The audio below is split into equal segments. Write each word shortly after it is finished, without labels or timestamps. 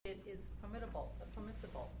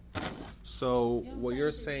So what you're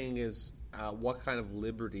saying is, what kind of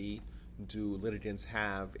liberty do litigants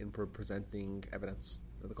have in presenting evidence?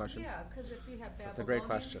 Is the question? Yeah, because if you have That's a great Babylonian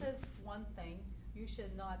question. says one thing, you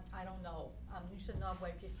should not, I don't know, you should not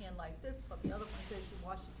wipe your hand like this, but the other one says you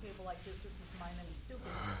wash your table like this is mine and it's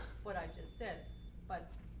stupid, what I just said. But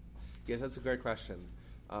Yes, that's a great question.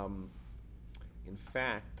 In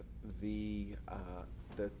fact, there's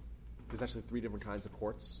actually three different kinds of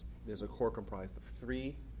courts. There's a court comprised of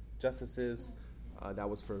 3 justices. That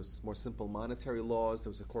was for more simple monetary laws.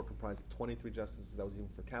 There was a court comprised of 23 justices. That was even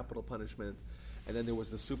for capital punishment. And then there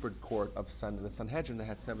was the super court of the Sanhedrin that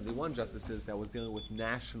had 71 justices that was dealing with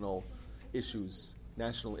national issues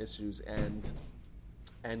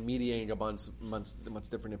and mediating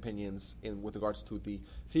amongst different opinions with regards to the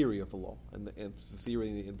theory of the law and the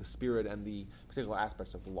theory and the spirit and the particular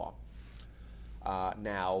aspects of the law.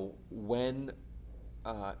 Now, when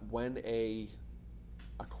a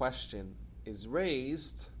question is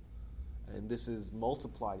raised, and this is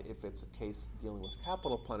multiplied if it's a case dealing with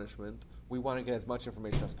capital punishment, we want to get as much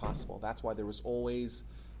information as possible. That's why there was always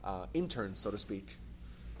interns, so to speak,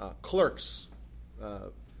 clerks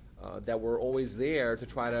that were always there to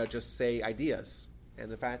try to just say ideas.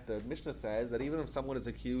 And in fact, the Mishnah says that even if someone is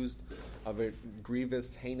accused of a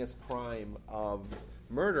grievous, heinous crime of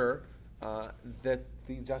murder, that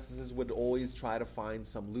the justices would always try to find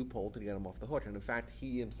some loophole to get him off the hook. And in fact,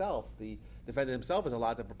 he himself, the defendant himself, is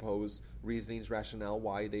allowed to propose reasonings, rationale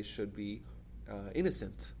why they should be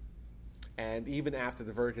innocent. And even after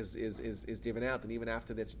the verdict is given out, and even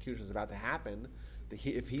after the execution is about to happen,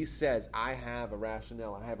 if he says, I have a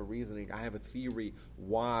rationale, I have a reasoning, I have a theory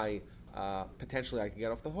why potentially I can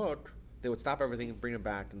get off the hook, they would stop everything and bring him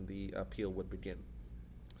back, and the appeal would begin.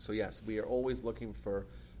 So yes, we are always looking for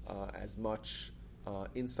as much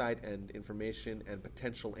insight and information and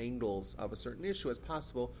potential angles of a certain issue as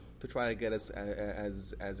possible to try to get us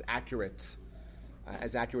as accurate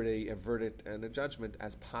a verdict and a judgment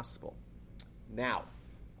as possible. Now,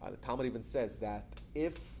 the Talmud even says that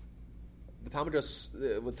if the Talmud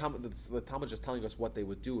just telling us what they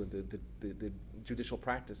would do in the judicial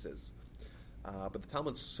practices, but the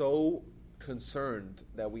Talmud's so concerned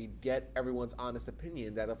that we get everyone's honest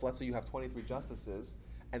opinion that if, let's say, you have 23 justices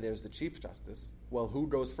and there's the Chief Justice, well, who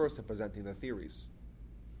goes first in presenting the theories?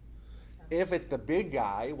 If it's the big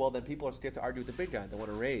guy, well, then people are scared to argue with the big guy. They want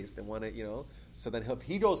to raise. They want to, So then if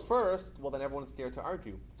he goes first, well, then everyone's scared to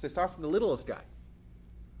argue. So they start from the littlest guy,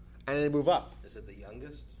 and then they move up. Is it the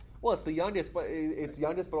youngest? Well, it's the youngest,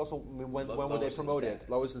 but also when were they promoted?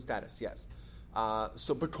 Lowest in status, yes.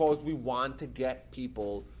 So because we want to get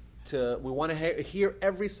people we want to hear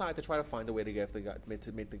every side to try to find a way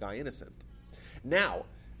to make the guy innocent. Now,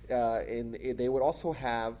 they would also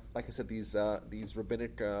have, like I said, these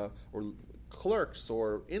rabbinic or clerks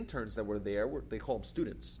or interns that were there. They call them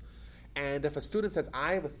students. And if a student says,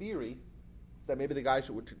 "I have a theory that maybe the guy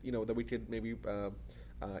should, that we could maybe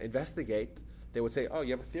investigate," they would say, "Oh,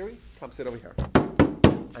 you have a theory? Come sit over here."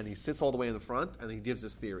 And he sits all the way in the front, and he gives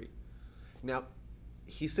his theory. Now,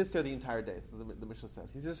 he sits there the entire day. So the Mishnah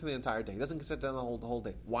says he sits there the entire day. He doesn't sit down the whole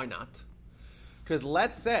day. Why not? Because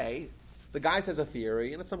let's say the guy says a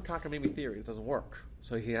theory, and it's some cockamamie theory. It doesn't work.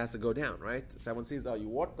 So he has to go down, right? So everyone sees, you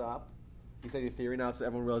walked up, you said your theory, now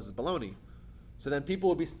everyone realizes it's baloney. So then people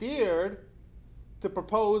will be steered to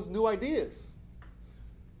propose new ideas,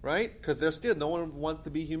 right? Because they're scared. No one wants to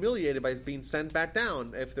be humiliated by being sent back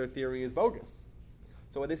down if their theory is bogus.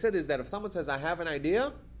 So what they said is that if someone says, I have an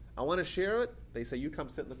idea, I want to share it, they say, you come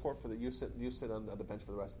sit in the court you sit on the bench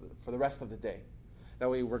for the rest of the day. That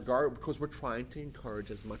way, because we're trying to encourage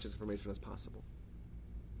as much information as possible.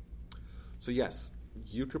 So yes,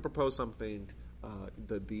 you could propose something.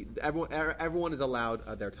 Everyone is allowed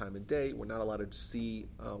their time and day. We're not allowed to see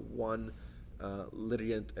one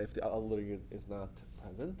litigant if the other litigant is not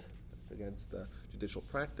present. It's against the judicial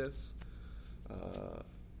practice. The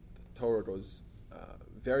Torah goes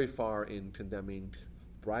very far in condemning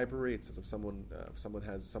bribery. It says if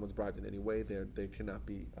someone's bribed in any way, they cannot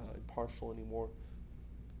be impartial anymore.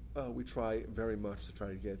 We try very much to try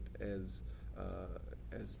to get as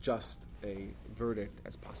just a verdict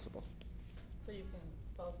as possible. So you can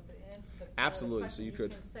both answer the absolutely. question. So you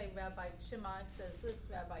could say Rabbi Shammai says this,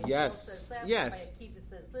 Rabbi yes, says that, yes. Rabbi Akiva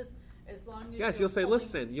says this. As long as yes, you'll say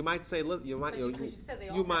listen. You might say because you said they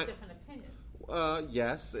all have different opinions.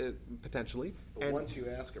 Yes, potentially. But once you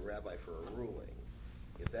ask a rabbi for a ruling,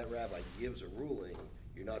 if that rabbi gives a ruling,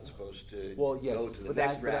 you're not supposed to go to the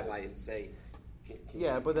next rabbi and say.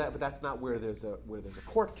 But that's not where there's a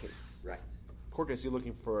court case. Right. Court case, you're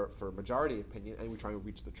looking for majority opinion, and we're trying to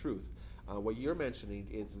reach the truth. What you're mentioning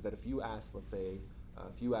is that if you ask, let's say,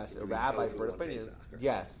 If you ask a rabbi for an opinion,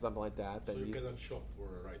 yes, something like that, then so you cannot shop for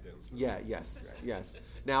a right answer. Yeah, yes, yes.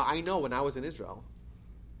 Now I know when I was in Israel,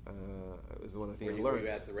 it was one of the things I learned. You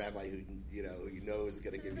ask the rabbi who you know is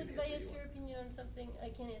going to give you the answer. If I ask your opinion on something, I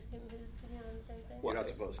can't ask him his opinion on the same thing. You're not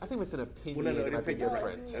supposed to. I think with an opinion, an it might be opinion,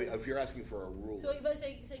 different. right. If you're asking for a rule. So if I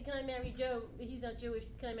say, can I marry Joe? He's not Jewish.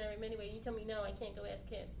 Can I marry him anyway? You tell me no. I can't go ask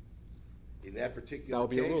him. In that particular case, that would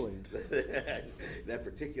be a ruling. In that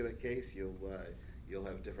particular case, you'll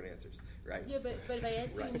have different answers, right? Yeah, but if I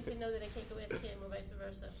ask him, you say no, that I can't go ask him, or vice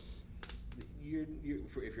versa.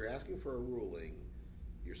 If you're asking for a ruling,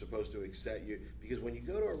 you're supposed to accept because when you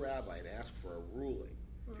go to a rabbi and ask for a ruling,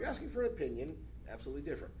 if you're asking for an opinion, absolutely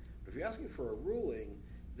different. But if you're asking for a ruling,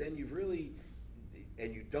 then you've really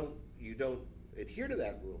and you don't adhere to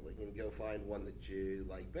that ruling and go find one that you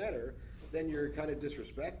like better, then you're kind of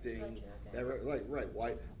disrespecting that. Right?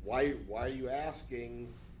 Why are you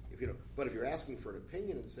asking? But if you're asking for an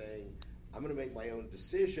opinion and saying, I'm going to make my own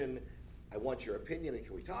decision, I want your opinion, and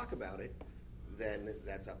can we talk about it? Then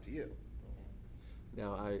that's up to you.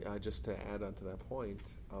 Now, I just to add on to that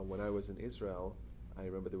point, when I was in Israel, I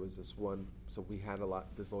remember there was this one. So we had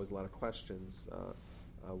there's always a lot of questions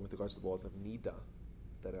with regards to the laws of nida,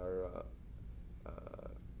 that are,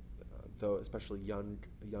 though especially young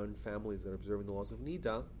families that are observing the laws of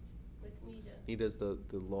nida. What's nida? Nida is the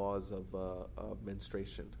laws of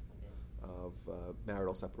menstruation, of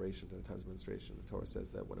marital separation at the times of menstruation. The Torah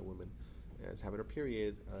says that when a woman is having her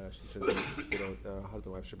period, husband and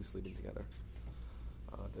wife should be sleeping together.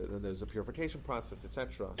 Then there's a purification process,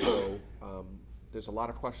 etc. So there's a lot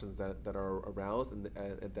of questions that are aroused and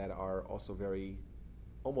that are also very,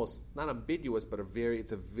 almost not ambiguous, but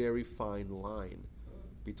it's a very fine line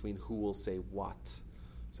between who will say what.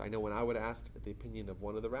 So I know when I would ask the opinion of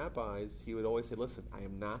one of the rabbis, he would always say, listen, I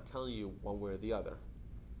am not telling you one way or the other,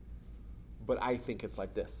 but I think it's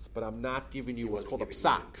like this. But I'm not giving you what's called a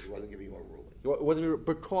psak. He wasn't giving you a ruling. It wasn't,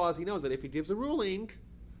 because he knows that if he gives a ruling,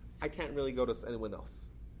 I can't really go to anyone else.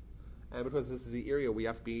 And because this is the area we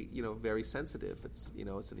have to be, very sensitive. It's,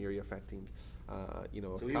 it's an area affecting, So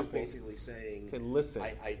he was basically saying, listen,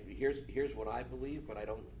 here's what I believe, but I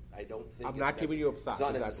don't think I'm not giving you a psak. It's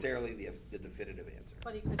not necessarily the definitive answer.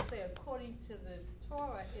 But he could say, according to the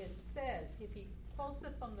Torah, it says, if he quotes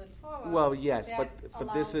it from the Torah, well, yes, that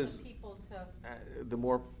but this is people to the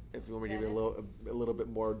more. If you want me to give you a little bit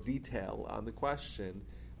more detail on the question,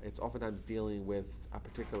 it's oftentimes dealing with a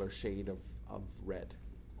particular shade of red.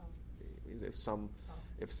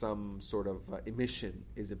 If some sort of emission,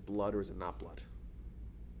 is it blood or is it not blood?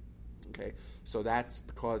 Okay, so that's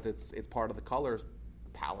because it's part of the color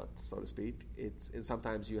palette, so to speak. And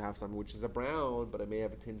sometimes you have something which is a brown, but it may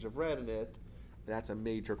have a tinge of red in it. That's a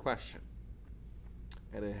major question,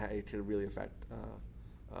 and it can really affect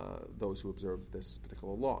those who observe this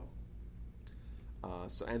particular law.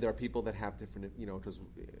 And there are people that have different, because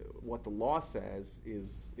what the law says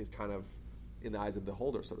is kind of in the eyes of the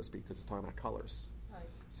beholder, so to speak, because it's talking about colors. Right.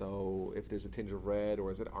 So if there's a tinge of red,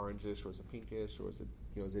 or is it orangish, or is it pinkish, or is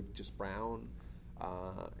it just brown?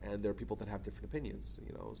 And there are people that have different opinions.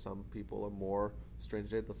 Some people are more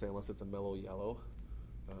stringent. They'll say unless it's a mellow yellow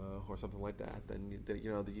or something like that, then they're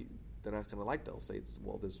not going to like that. They'll say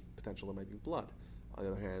there's potential there might be blood. On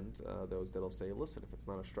the other hand, those that'll say, listen, if it's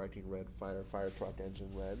not a striking red fire truck engine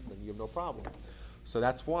red, then you have no problem. So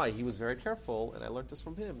that's why he was very careful, and I learned this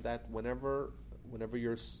from him, that whenever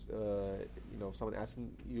you're, if someone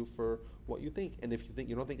asking you for what you think, and if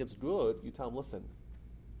you don't think it's good, you tell them, listen,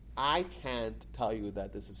 I can't tell you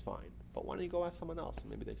that this is fine, but why don't you go ask someone else,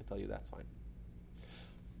 and maybe they can tell you that's fine.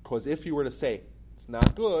 Because if you were to say it's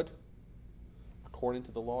not good, according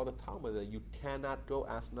to the law of the Talmud, that you cannot go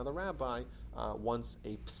ask another rabbi once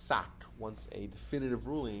a psak, once a definitive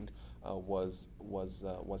ruling was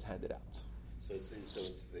handed out. So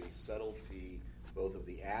it's the subtlety both of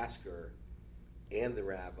the asker and the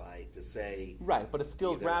rabbi to say right, but a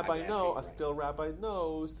skilled rabbi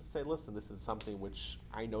knows to say, listen, this is something which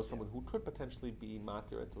I know someone who could potentially be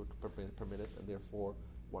matir to permit it, and therefore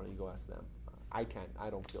why don't you go ask them? I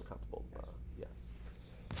don't feel comfortable. Yes.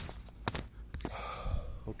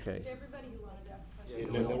 Okay. Did everybody who wanted to ask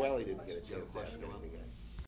questions? Noelle didn't get a chance to ask anything yet.